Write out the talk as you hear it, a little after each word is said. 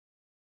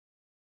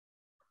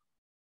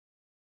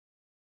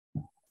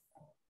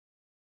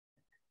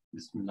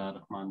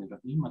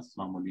Bismillahirrahmanirrahim.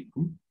 Assalamu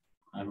alaikum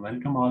and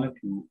welcome all of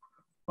you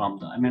from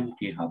the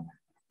MMK Hub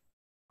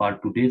for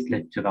today's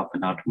lecture of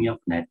Anatomy of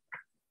Neck.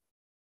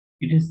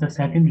 It is the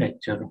second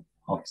lecture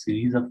of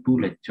series of 2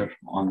 lectures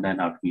on the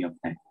anatomy of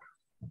neck.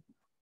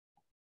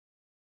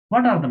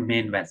 What are the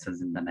main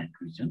vessels in the neck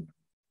region?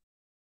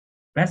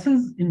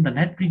 Vessels in the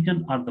neck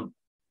region are the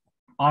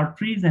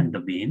arteries and the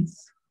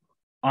veins.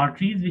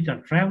 Arteries which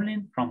are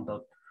traveling from the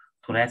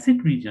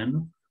thoracic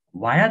region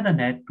via the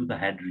neck to the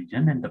head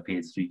region and the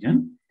face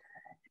region,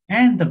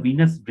 and the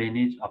venous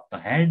drainage of the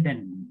head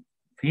and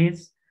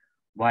face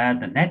via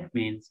the neck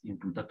veins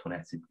into the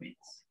thoracic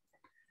veins.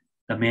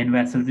 The main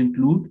vessels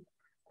include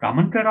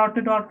common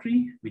carotid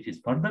artery, which is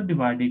further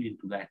divided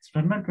into the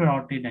external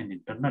carotid and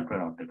internal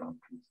carotid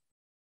arteries,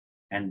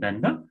 and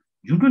then the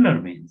jugular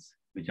veins,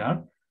 which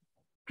are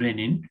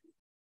draining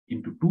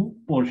into 2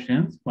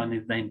 portions. One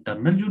is the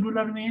internal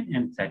jugular vein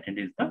and second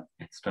is the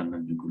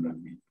external jugular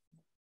vein.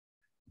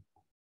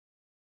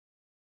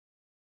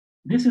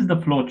 This is the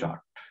flow chart,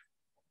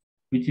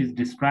 which is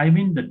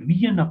describing the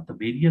division of the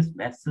various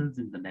vessels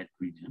in the neck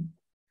region.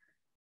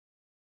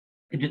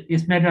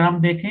 इसमें अगर हम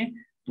देखें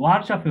तो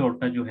arch of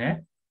aorta जो है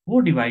वो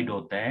divide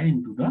होता है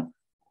into the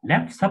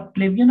left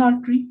subclavian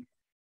artery,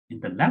 in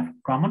the left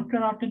common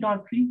carotid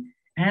artery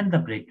and the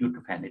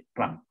brachiocephalic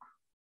trunk.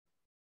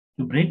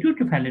 जो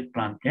brachiocephalic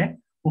trunk है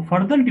वो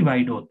further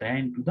divide होता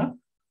है into the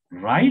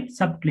right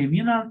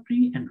subclavian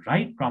artery and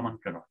right common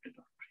carotid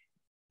artery.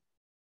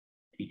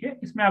 ठीक है,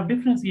 इसमें आप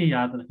डिफरेंस ये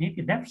याद रखें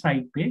कि लेफ्ट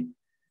साइड पे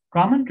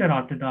कॉमन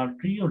कैरोटिड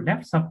आर्टरी और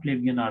लेफ्ट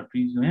सबक्लेवियन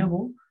आर्टरी जो है वो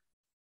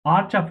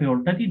आर्च ऑफ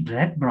एओर्टा की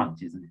डायरेक्ट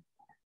ब्रांचेस हैं,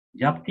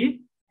 जबकि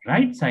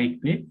राइट साइड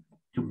पे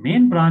जो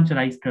मेन ब्रांच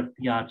राइज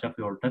करती है आर्च ऑफ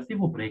एओर्टा से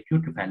वो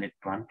ब्रैकियोसेफेलिक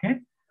ट्रंक है,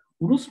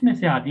 और उसमें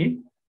से आगे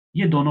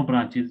ये दोनों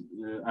ब्रांचेस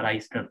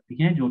अराइज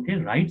करती हैं जो कि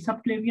राइट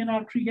सबक्लेवियन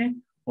आर्टरी है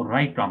और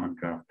राइट कॉमन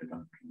कैरोटिड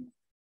आर्टरी है.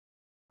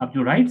 अब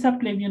जो राइट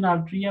सबक्लेवियन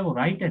आर्टरी है वो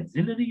राइट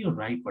एक्सिलरी और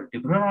राइट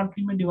वर्टिब्रल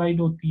आर्टरी में डिवाइड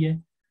होती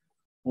है,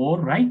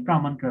 और राइट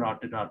कॉमन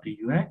कैरोटिड आर्टरी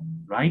जो है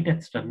right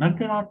external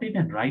carotid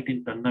and right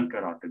internal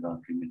carotid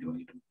artery में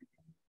डिवाइड होती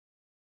है.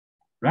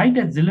 Right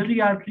axillary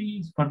artery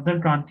is further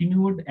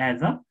continued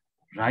as a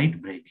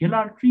right brachial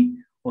artery,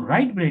 और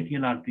राइट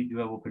ब्रेकियल आर्टरी जो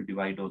है वो फिर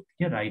डिवाइड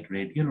होती है राइट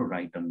रेडियल और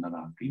राइट अल्नर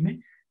आर्टरी में,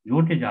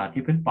 जो के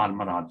जाके फिर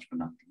पाल्मर आर्च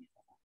बनाती है.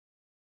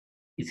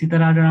 इसी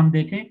तरह अगर हम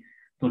देखें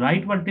तो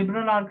right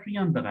vertebral artery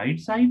on the right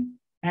side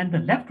and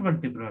the left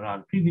vertebral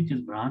artery which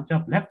is branch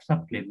of left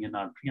subclavian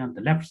artery on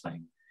the left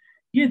side,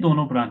 ये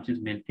दोनों ब्रांचेस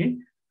मिलके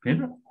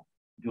फिर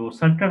जो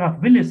सर्कल ऑफ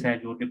विलिस है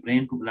जो कि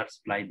ब्रेन को ब्लड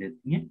सप्लाई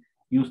देती है,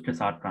 ये उसके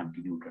साथ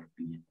कंटिन्यू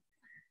करती है.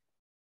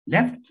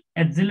 लेफ्ट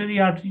एक्सिलरी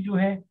आर्टरी जो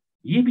है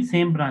ये भी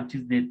सेम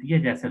ब्रांचेस देती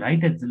है जैसे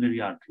राइट एक्सिलरी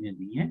आर्टरी ने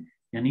दी है,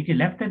 यानी कि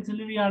left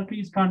axillary artery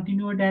is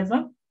continued as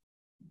a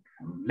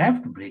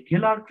left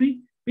brachial artery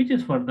which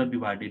is further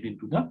divided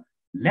into the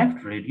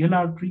left radial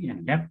artery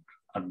and left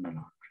ulnar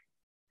artery.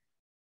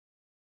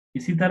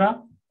 इसी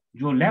तरह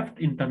जो लेफ्ट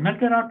इंटरनल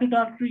कैरोटिड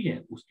आर्टरी है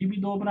उसकी भी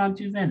 2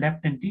 ब्रांचेस हैं,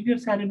 लेफ्ट एंटीरियर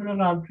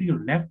सेरेब्रल आर्टरी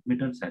और left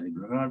middle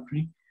cerebral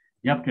artery,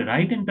 जबकि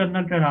right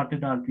internal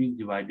carotid artery is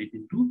divided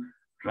into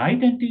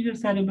right anterior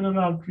cerebral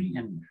artery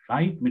and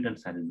right middle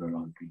cerebral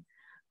artery.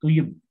 तो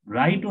ये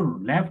राइट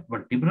और लेफ्ट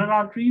वर्टिब्रल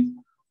आर्टरीज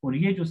और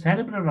ये जो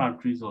सेरेब्रल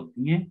आर्टरीज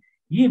होती हैं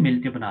ये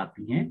मिलकर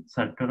बनाती हैं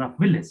circle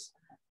of Willis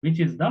which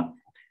is the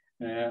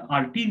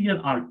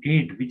arterial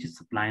arcade which is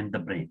supplying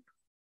the brain.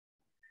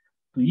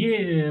 तो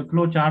ये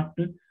फ्लो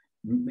चार्ट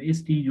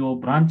इसकी जो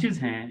ब्रांचेस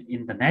हैं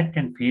in the neck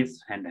and face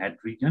and head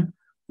region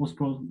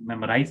उसको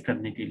मेमोराइज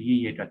करने के लिए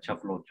ये एक अच्छा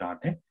फ्लो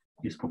चार्ट है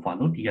जिसको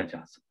फॉलो किया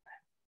जा सकता है.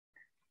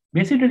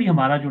 बेसिकली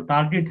हमारा जो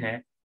टारगेट है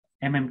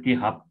MMK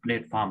हब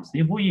प्लेटफॉर्म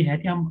से वो ये है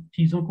कि हम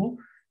चीज़ों को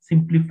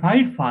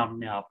सिंप्लीफाइड फॉर्म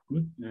में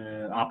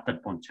आप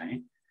तक पहुंचाएं,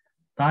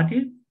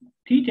 ताकि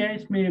ठीक है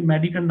इसमें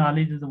medical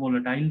knowledge is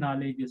volatile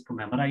knowledge, इसको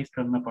मेमोराइज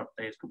करना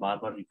पड़ता है, इसको बार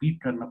बार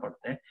रिपीट करना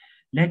पड़ता है,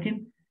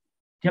 लेकिन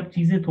जब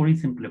चीजें थोड़ी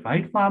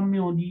सिंप्लीफाइड फॉर्म में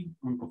होगी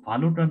उनको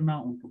फॉलो करना,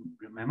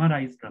 उनको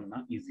मेमोराइज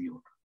करना इजी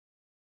होगा.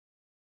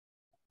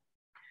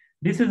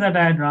 This is a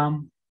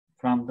diagram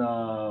from the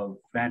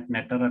Frank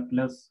नेटर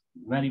Atlas,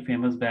 very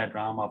famous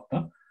diagram of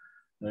the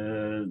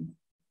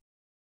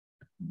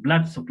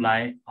blood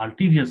supply,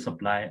 arterial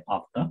supply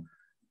of the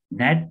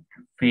neck,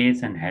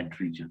 face and head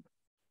region.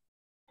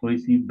 थोड़ी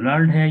सी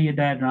ब्लर्ड है ये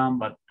diagram,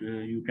 but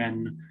you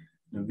can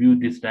view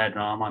this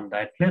diagram on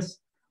the Atlas,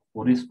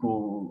 और इसको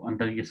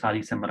अंदर ये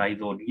सारी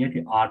summarise हो रही है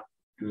कि आर्ट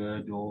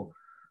जो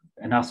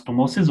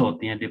एनास्टोमोसिस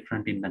होती हैं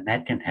different in the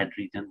neck and head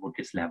region वो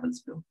किस लेवल्स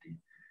पे होती हैं.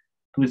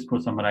 तो इसको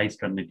समराइज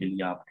करने के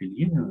लिए आपके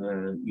लिए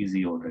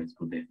इजी हो रहा है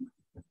इसको देखना.